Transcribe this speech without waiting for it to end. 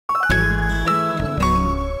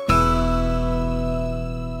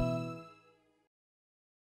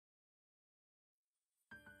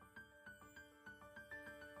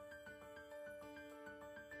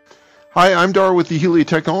Hi, I'm Dar with the Helia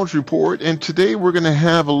Technology Report, and today we're going to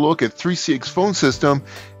have a look at 3CX phone system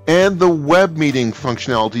and the web meeting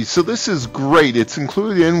functionality. So this is great. It's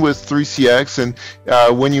included in with 3CX,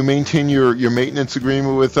 and when you maintain your maintenance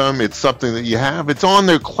agreement with them, it's something that you have. It's on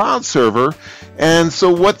their cloud server, and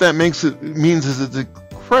so what that means is it's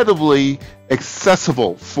incredibly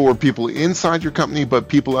accessible for people inside your company, but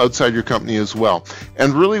people outside your company as well.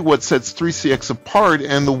 And really what sets 3CX apart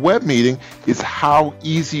and the web meeting is how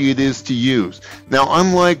easy it is to use. Now,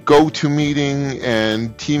 unlike GoToMeeting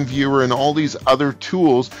and TeamViewer and all these other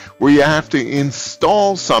tools where you have to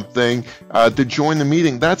install something to join the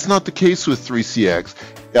meeting, that's not the case with 3CX.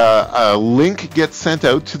 A link gets sent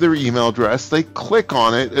out to their email address. They click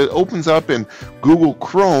on it. It opens up in Google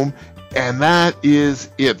Chrome, and that is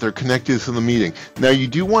it. They're connected to the meeting. Now, you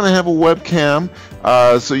do want to have a webcam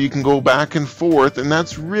so you can go back and forth, and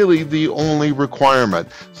that's really the only requirement.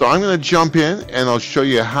 So I'm going to jump in and I'll show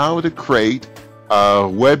you how to create a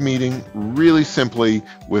web meeting really simply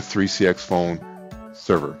with 3CX phone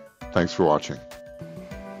server. Thanks for watching.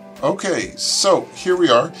 Okay, so here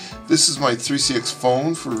we are. This is my 3CX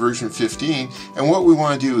phone for version 15, and what we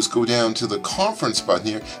want to do is go down to the conference button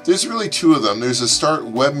here. There's really two of them. There's a start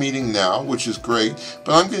web meeting now, which is great,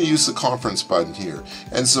 but I'm going to use the conference button here.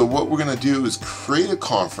 And so what we're going to do is create a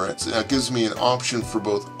conference, and that gives me an option for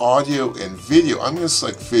both audio and video. I'm going to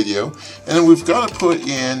select video, and then we've got to put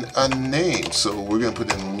in a name. So we're going to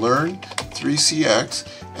put in Learn 3CX,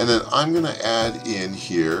 and then I'm going to add in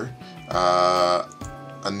here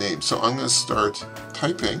a name. So I'm going to start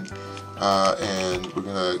typing and we're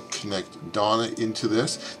going to connect Donna into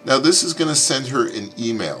this. Now this is going to send her an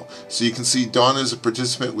email. So you can see Donna is a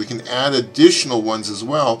participant. We can add additional ones as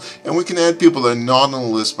well, and we can add people that are not on the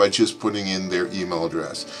list by just putting in their email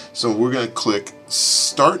address. So we're going to click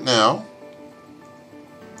Start Now.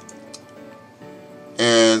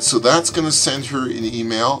 And so that's going to send her an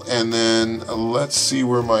email, and then let's see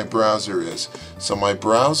where my browser is. So my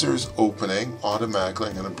browser is opening automatically.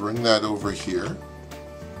 I'm going to bring that over here.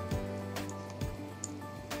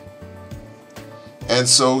 And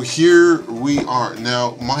so here we are.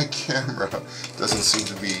 Now my camera doesn't seem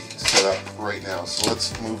to be set up right now, so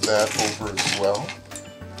let's move that over as well.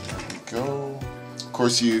 There we go. Of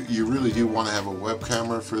course, you really do want to have a web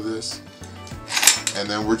camera for this. And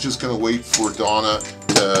then we're just going to wait for Donna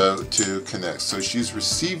to connect. So she's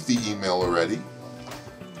received the email already.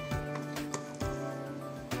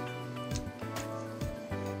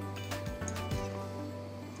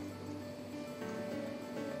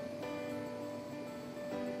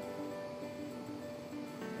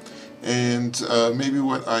 And maybe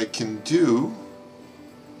what I can do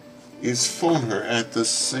is phone her at the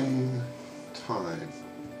same time.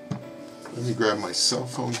 Let me grab my cell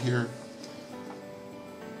phone here.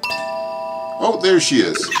 Oh, there she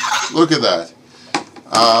is. Look at that.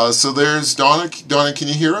 So there's Donna. Donna, can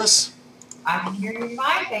you hear us? I can hear you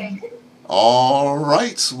fine, thank you. All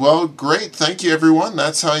right. Well, great. Thank you, everyone.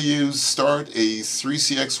 That's how you start a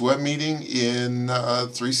 3CX web meeting in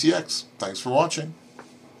 3CX. Thanks for watching.